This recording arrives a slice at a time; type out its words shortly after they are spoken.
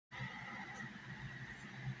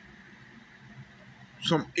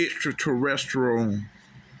some extraterrestrial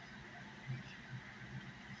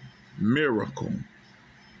miracle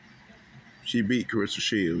she beat Claressa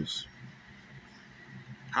Shields,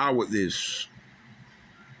 how would this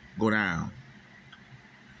go down?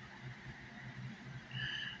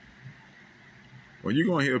 Well, you're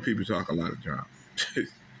going to hear people talk a lot of junk.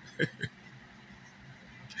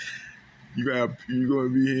 You're going to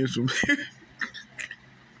be hearing some...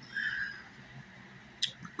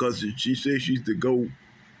 Because if she says she's the GOAT,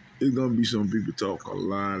 there's going to be some people talk a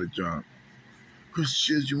lot of junk. Claressa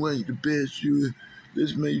Shields, you ain't the best.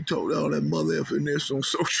 This man, you talked all that mother effing on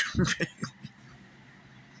social media.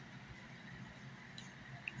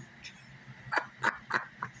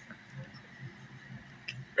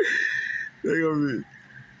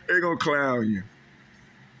 They gonna clown you.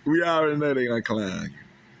 We already know they gonna clown you.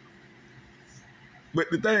 But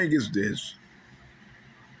the thing is this.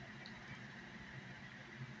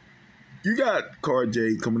 You got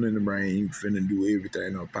J coming in the ring, finna do everything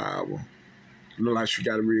in her power. Look like she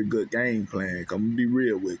got a real good game plan. I'm gonna be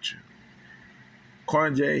real with you.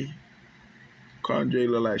 J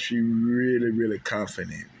look like she really, really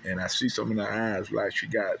confident. And I see some in her eyes like she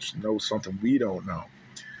knows something we don't know.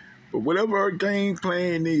 But whatever her game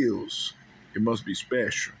plan is, it must be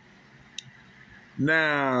special.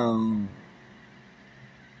 Now,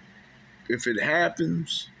 if it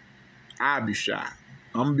happens, I'll be shocked.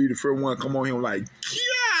 I'm going to be the first one to come on here like,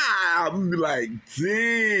 yeah! I'm going to be like,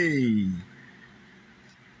 dang!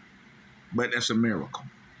 But that's a miracle.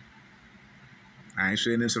 I ain't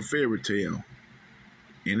saying it's a fairy tale.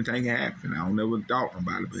 Anything can happen. I don't never doubt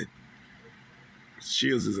about it, but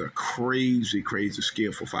Shields is a crazy, crazy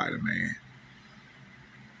skillful fighter, man.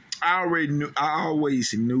 I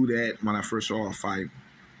always knew that when I first saw her fight.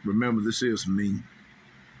 Remember, this is me.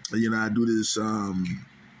 You know, I do this for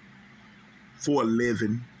a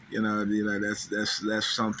living. You know, that's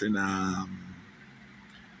something that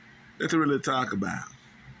to really talk about.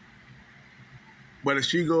 But if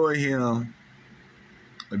she go in here and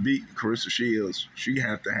beat Claressa Shields, she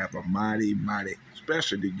have to have a mighty,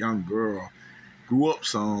 especially the young girl, grew up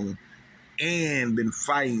some and been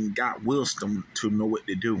fighting, got wisdom to know what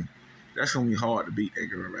to do. That's gonna be hard to beat that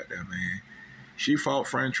girl right there, man. She fought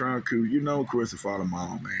Fran Troncu. You know Claressa fought them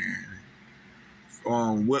all, man.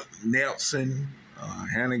 Whip Nelson,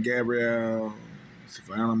 Hannah Gabriel,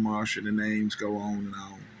 Savannah Marshall, the names go on and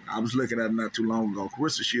on. I was looking at her not too long ago.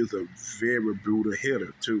 Claressa Shields a very brutal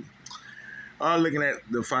hitter, too. Looking at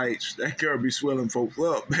the fights, that girl be swelling folks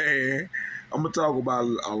up, man. I'm going to talk about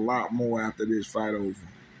a lot more after this fight over.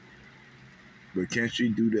 But can she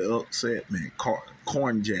do the upset, man?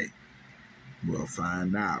 J. We'll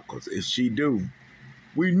find out, because if she do,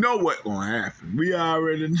 we know what's going to happen. We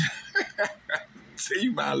already see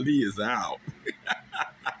my Lee is out.